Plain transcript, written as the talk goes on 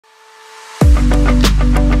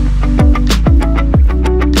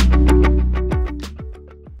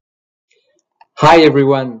Hi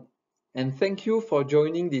everyone, and thank you for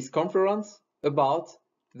joining this conference about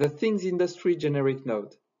the Things Industry Generic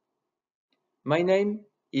Node. My name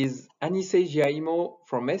is Anicet Giaimo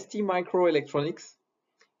from STMicroelectronics,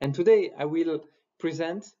 and today I will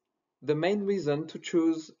present the main reason to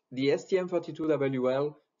choose the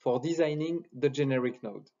STM32WL for designing the generic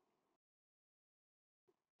node.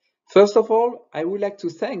 First of all, I would like to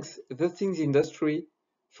thank the Things Industry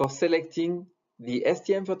for selecting the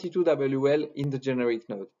STM32WL in the generic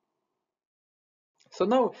node. So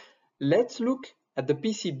now let's look at the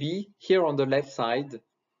PCB here on the left side,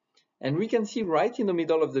 and we can see right in the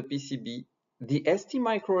middle of the PCB the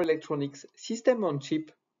STMicroelectronics system on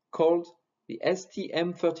chip called the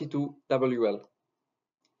STM32WL.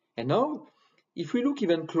 And now if we look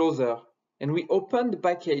even closer and we open the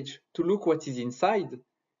package to look what is inside,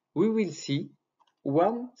 we will see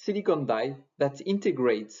one silicon die that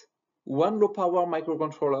integrates one low power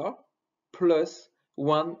microcontroller plus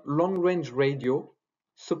one long range radio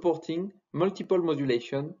supporting multiple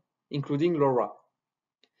modulation, including LoRa.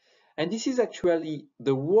 And this is actually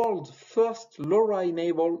the world's first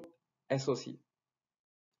LoRa-enabled SoC.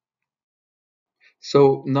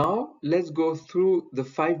 So now let's go through the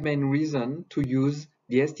 5 main reasons to use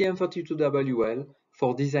the STM32WL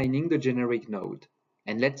for designing the generic node.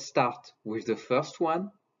 And let's start with the first one,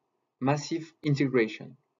 massive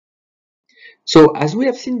integration. So as we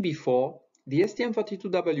have seen before, the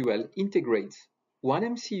STM32WL integrates one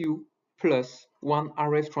MCU plus one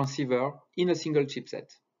RF transceiver in a single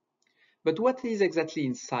chipset. But what is exactly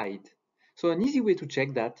inside? So an easy way to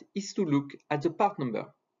check that is to look at the part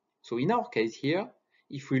number. So in our case here,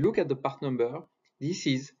 if we look at the part number, this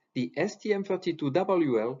is the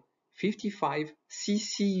STM32WL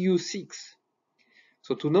 55CCU6.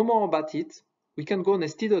 So to know more about it, we can go on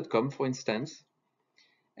st.com, for instance,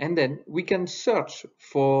 and then we can search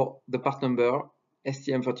for the part number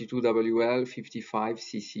STM32WL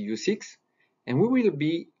 55CCU6, and we will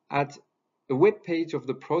be at a web page of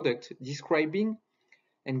the product describing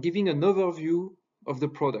and giving an overview of the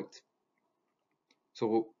product.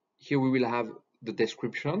 So here we will have the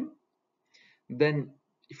description. Then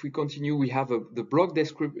if we continue, we have the block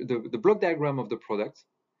diagram of the product.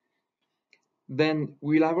 Then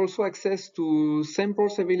we'll have also access to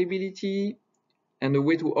samples availability and a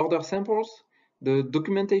way to order samples, the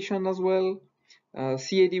documentation as well,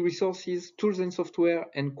 CAD resources, tools and software,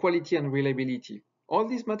 and quality and reliability. All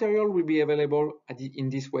this material will be available in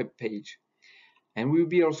this web page. And we'll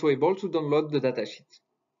be also able to download the datasheet.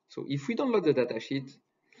 So if we download the datasheet,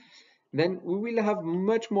 then we will have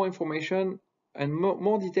much more information and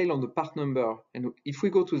more detail on the part number. And if we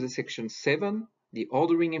go to the section 7, the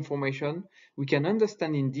ordering information, we can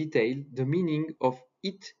understand in detail the meaning of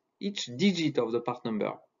each digit of the part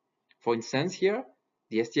number. For instance, here,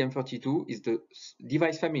 the STM32 is the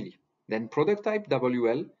device family. Then product type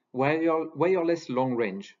WL, wireless long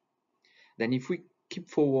range. Then if we keep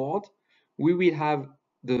forward, we will have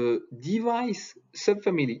the device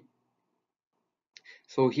subfamily.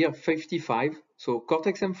 So here 55, so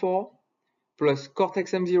Cortex M4 plus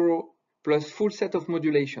Cortex M0 plus full set of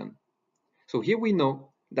modulation. So here we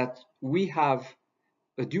know that we have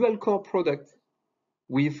a dual core product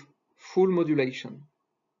with full modulation.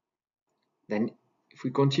 Then if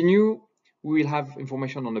we continue, we will have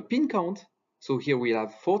information on the pin count. So here we'll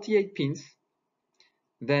have 48 pins.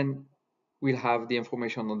 Then we'll have the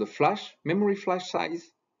information on the flash, memory flash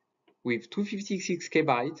size with 256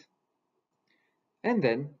 KB. And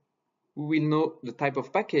then we will know the type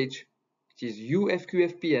of package, which is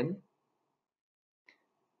UFQFPN.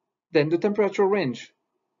 Then the temperature range,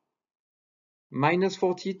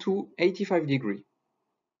 -40 to 85 degrees.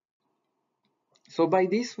 So by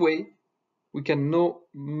this way, we can know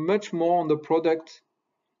much more on the product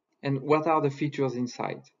and what are the features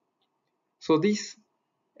inside. So this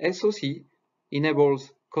SoC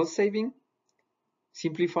enables cost saving,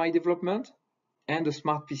 simplified development, and a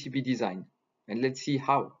smart PCB design. And let's see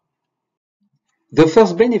how. The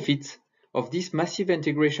first benefit of this massive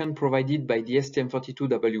integration provided by the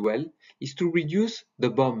STM32WL is to reduce the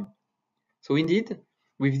BOM. So indeed,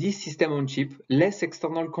 with this system on chip, less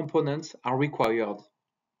external components are required.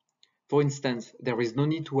 For instance, there is no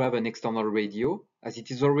need to have an external radio as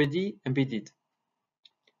it is already embedded.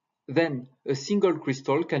 Then a single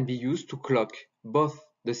crystal can be used to clock both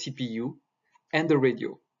the CPU and the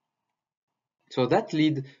radio. So that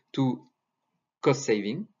leads to cost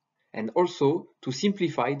saving and also to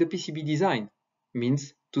simplify the PCB design,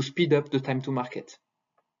 means to speed up the time to market.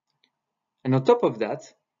 And on top of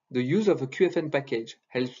that, the use of a QFN package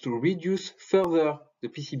helps to reduce further the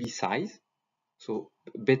PCB size, so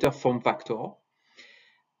better form factor,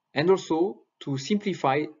 and also to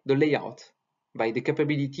simplify the layout by the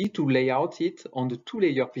capability to lay out it on the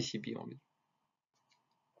 2-layer PCB only.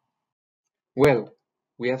 Well,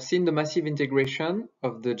 we have seen the massive integration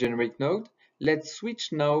of the generic node. Let's switch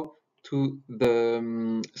now to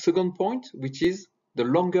the second point, which is the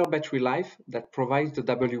longer battery life that provides the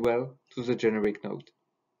WL to the generic node.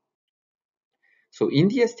 So in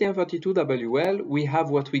the STM32WL, we have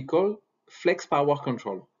what we call flex power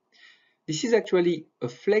control. This is actually a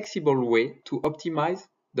flexible way to optimize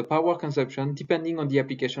the power consumption depending on the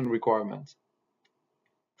application requirements.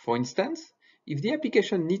 For instance, if the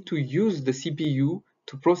application needs to use the CPU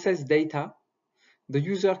to process data, the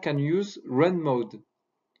user can use run mode.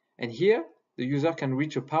 And here, the user can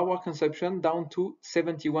reach a power consumption down to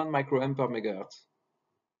 71 microamp per megahertz.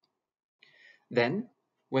 Then,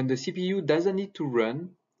 when the CPU doesn't need to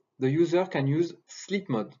run, the user can use sleep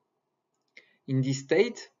mode. In this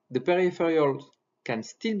state, the peripherals can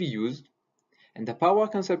still be used, and the power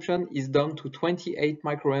consumption is down to 28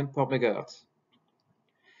 microamp per megahertz.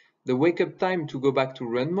 The wake-up time to go back to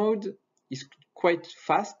run mode is quite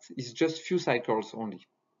fast, it's just few cycles only.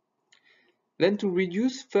 Then to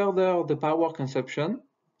reduce further the power consumption,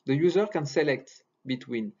 the user can select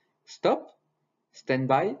between stop,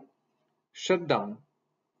 standby, shutdown,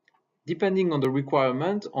 depending on the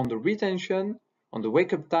requirement, on the retention, on the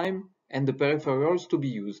wake-up time, and the peripherals to be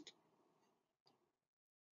used.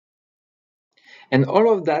 And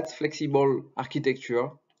all of that flexible architecture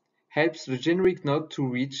helps the generic node to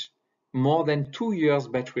reach more than 2 years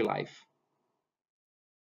battery life.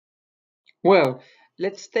 Well,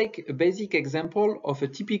 let's take a basic example of a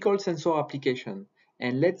typical sensor application,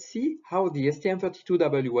 and let's see how the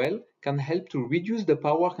STM32WL can help to reduce the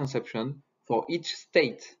power consumption for each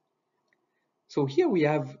state. So here we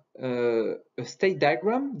have a state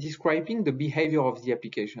diagram describing the behavior of the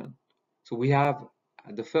application. So we have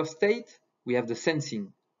at the first state, we have the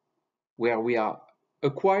sensing, where we are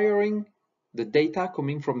acquiring the data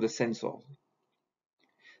coming from the sensors.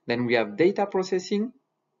 Then we have data processing,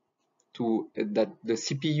 that the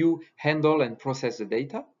CPU handle and process the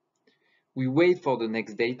data. We wait for the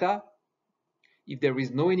next data. If there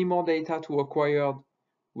is no any more data to acquire,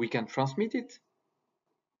 we can transmit it.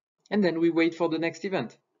 And then we wait for the next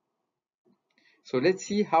event. So let's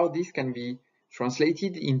see how this can be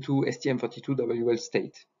translated into STM32WL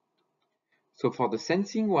state. So for the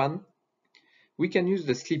sensing one, we can use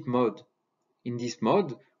the sleep mode. In this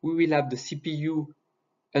mode, we will have the CPU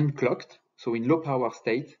unclocked, so in low power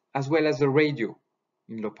state, as well as the radio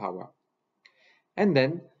in low power. And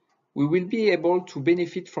then we will be able to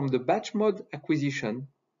benefit from the batch mode acquisition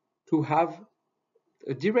to have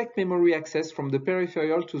a direct memory access from the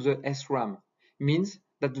peripheral to the SRAM. Means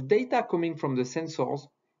that the data coming from the sensors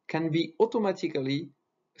can be automatically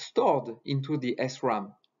stored into the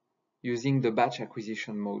SRAM using the batch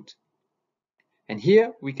acquisition mode. And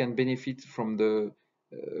here we can benefit from the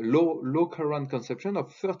low current consumption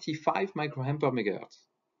of 35 microamp per megahertz.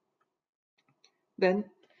 Then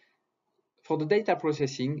for the data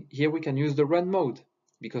processing, here we can use the run mode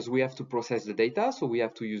because we have to process the data, so we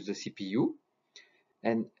have to use the CPU,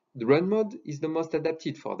 and the run mode is the most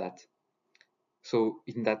adapted for that. So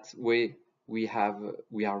in that way, we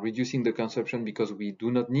are reducing the consumption because we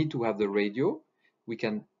do not need to have the radio. We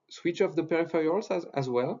can switch off the peripherals as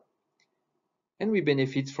well, and we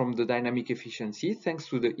benefit from the dynamic efficiency thanks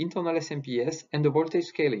to the internal SMPS and the voltage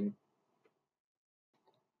scaling.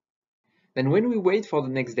 Then when we wait for the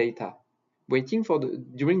next data,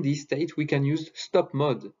 during this state, we can use stop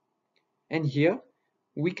mode. And here,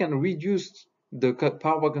 we can reduce the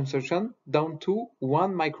power consumption down to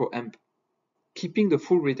 1 microamp, keeping the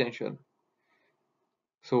full retention.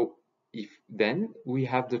 So then we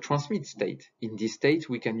have the transmit state. In this state,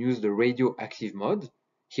 we can use the radio active mode.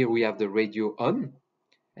 Here we have the radio on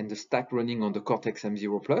and the stack running on the Cortex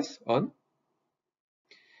M0 Plus on.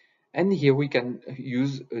 And here we can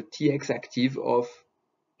use a TX active of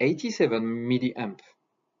 87 milliamp.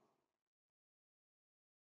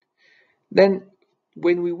 Then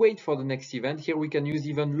when we wait for the next event, here we can use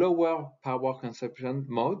even lower power consumption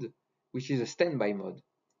mode, which is a standby mode.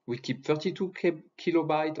 We keep 32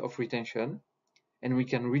 kilobytes of retention, and we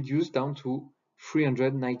can reduce down to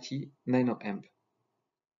 390 nanoamp.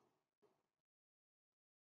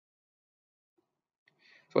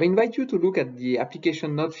 So I invite you to look at the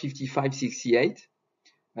application note 5568,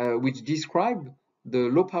 which describe the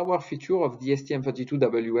low power feature of the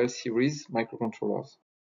STM32WL series microcontrollers.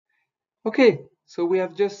 Okay, so we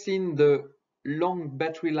have just seen the long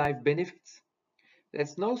battery life benefits,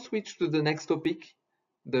 Let's now switch to the next topic,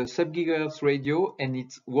 the sub-gigahertz radio and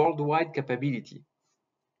its worldwide capability.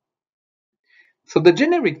 So the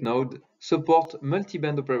generic node supports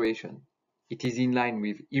multi-band operation. It is in line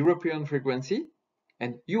with European frequency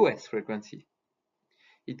and US frequency.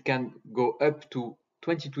 It can go up to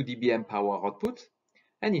 22 dBm power output,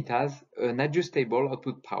 and it has an adjustable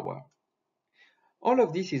output power. All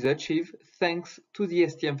of this is achieved thanks to the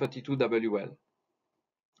STM32WL.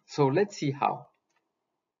 So let's see how.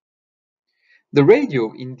 The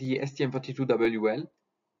radio in the STM32WL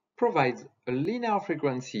provides a linear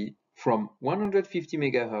frequency from 150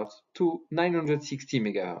 MHz to 960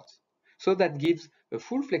 MHz. So that gives a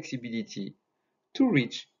full flexibility to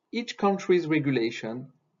reach each country's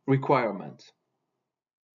regulation requirement.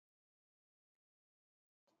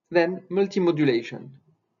 Then multimodulation.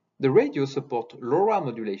 The radio supports LoRa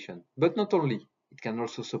modulation, but not only. It can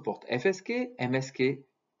also support FSK, MSK,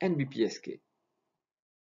 and BPSK.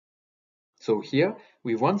 So here,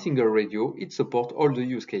 with one single radio, it supports all the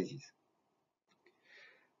use cases.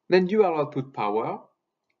 Then dual output power.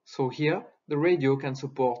 So here, the radio can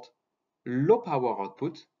support low power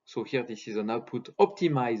output. So here, this is an output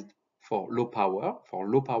optimized for low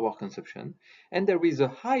power consumption. And there is a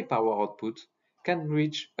high power output, can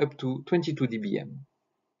reach up to 22 dBm.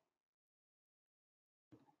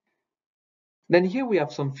 Then here we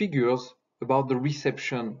have some figures about the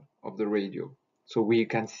reception of the radio. So we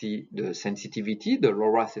can see the sensitivity, the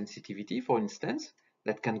LoRa sensitivity, for instance,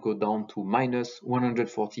 that can go down to minus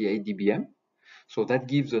 148 dBm. So that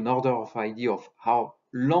gives an order of idea of how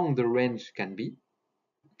long the range can be.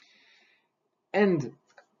 And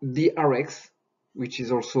the RX, which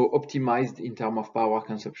is also optimized in terms of power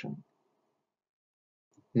consumption.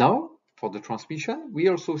 Now, for the transmission, we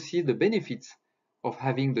also see the benefits of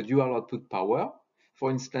having the dual output power. For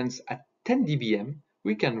instance, at 10 dBm,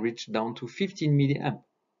 we can reach down to 15 milliamp.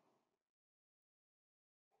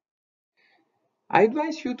 I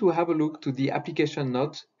advise you to have a look to the application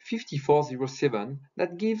note 5407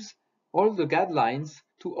 that gives all the guidelines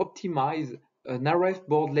to optimize an RF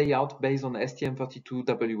board layout based on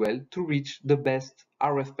STM32WL to reach the best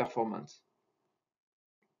RF performance.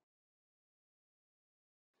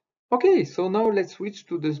 Okay, so now let's switch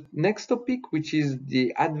to the next topic, which is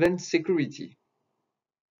the advanced security.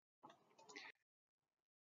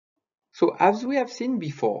 So as we have seen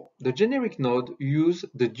before, the generic node uses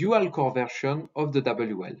the dual-core version of the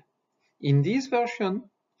WL. In this version,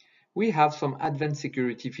 we have some advanced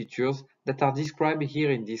security features that are described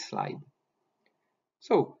here in this slide.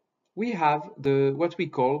 So we have what we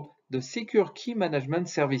call the secure key management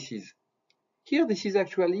services. Here, this is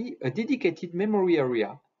actually a dedicated memory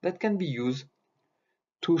area that can be used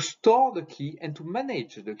to store the key and to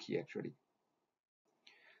manage the key actually.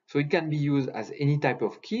 So it can be used as any type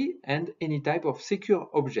of key and any type of secure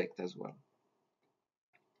object as well.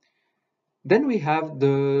 Then we have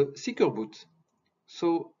the secure boot.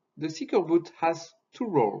 So the secure boot has two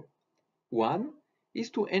roles. One is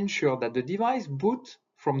to ensure that the device boots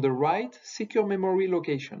from the right secure memory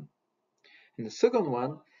location. And the second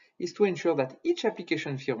one is to ensure that each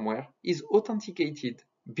application firmware is authenticated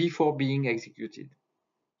before being executed.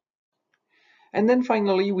 And then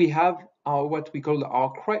finally, we have what we call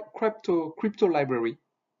our crypto library.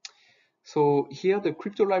 So here, the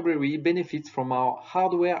crypto library benefits from our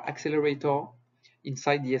hardware accelerator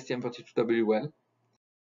inside the STM32WL.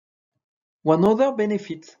 One other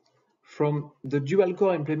benefit from the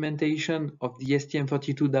dual-core implementation of the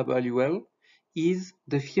STM32WL is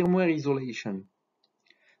the firmware isolation.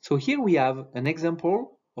 So here we have an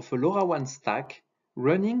example of a LoRaWAN stack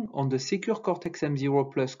running on the secure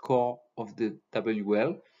Cortex-M0 Plus core of the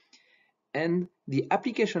WL and the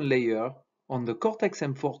application layer on the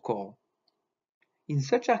Cortex-M4 core. In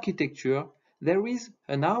such architecture, there is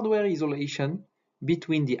an hardware isolation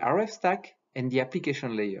between the RF stack and the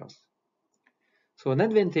application layers. So an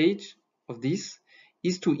advantage of this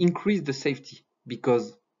is to increase the safety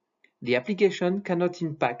because the application cannot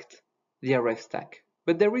impact the RF stack.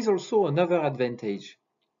 But there is also another advantage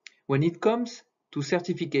when it comes to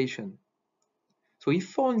certification. So if,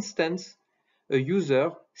 for instance, a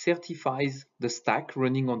user certifies the stack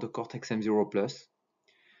running on the Cortex-M0 Plus,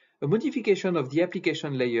 a modification of the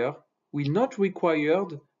application layer will not require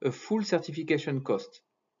a full certification cost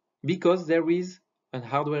because there is a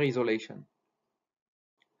hardware isolation.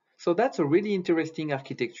 So that's a really interesting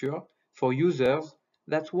architecture for users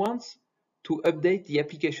that wants to update the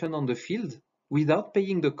application on the field without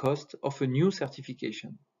paying the cost of a new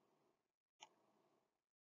certification.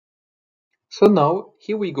 So now,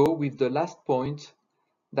 here we go with the last point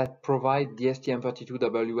that provide the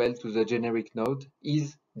STM32WL to the generic node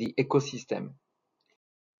is the ecosystem.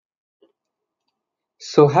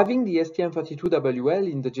 So having the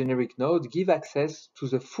STM32WL in the generic node gives access to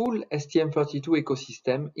the full STM32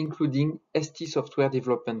 ecosystem, including ST software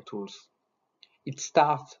development tools. It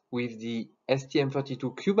starts with the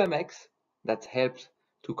STM32CubeMX that helps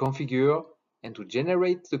to configure and to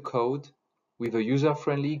generate the code with a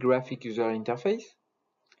user-friendly graphic user interface.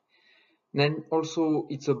 Then also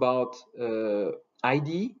it's about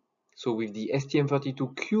IDE, so with the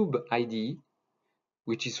STM32Cube IDE,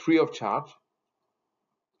 which is free of charge.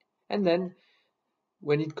 And then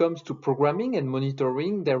when it comes to programming and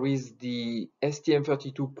monitoring, there is the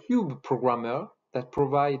STM32Cube programmer that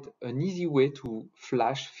provides an easy way to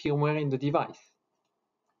flash firmware in the device.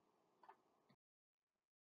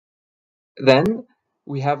 Then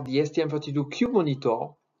we have the STM32Cube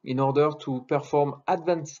monitor in order to perform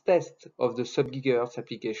advanced tests of the sub-gigahertz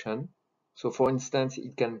application. So for instance,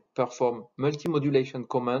 it can perform multi-modulation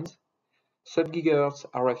commands, sub-gigahertz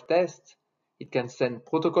RF tests, it can send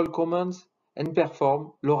protocol commands, and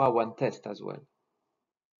perform LoRaWAN tests as well.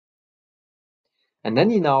 And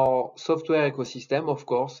then in our software ecosystem, of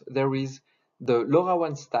course, there is the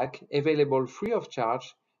LoRaWAN stack available free of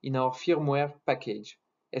charge in our firmware package,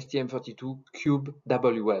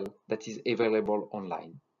 STM32CubeWL, that is available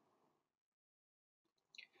online.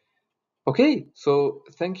 Okay, so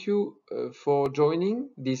thank you for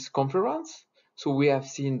joining this conference. So we have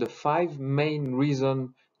seen the 5 main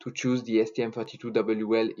reasons to choose the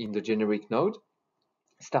STM32WL in the generic node,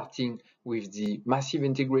 starting with the massive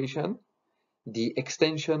integration, the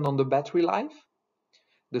extension on the battery life,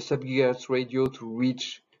 the sub-gigahertz radio to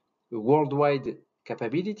reach the worldwide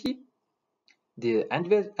capability, the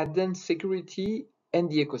advanced security, and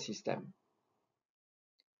the ecosystem.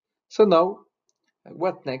 So now,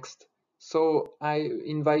 what next? So I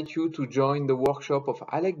invite you to join the workshop of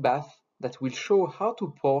Alec Bath that will show how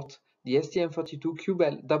to port the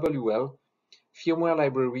STM32CubeWL firmware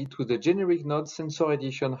library to the generic node Sensor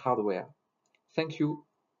Edition hardware. Thank you.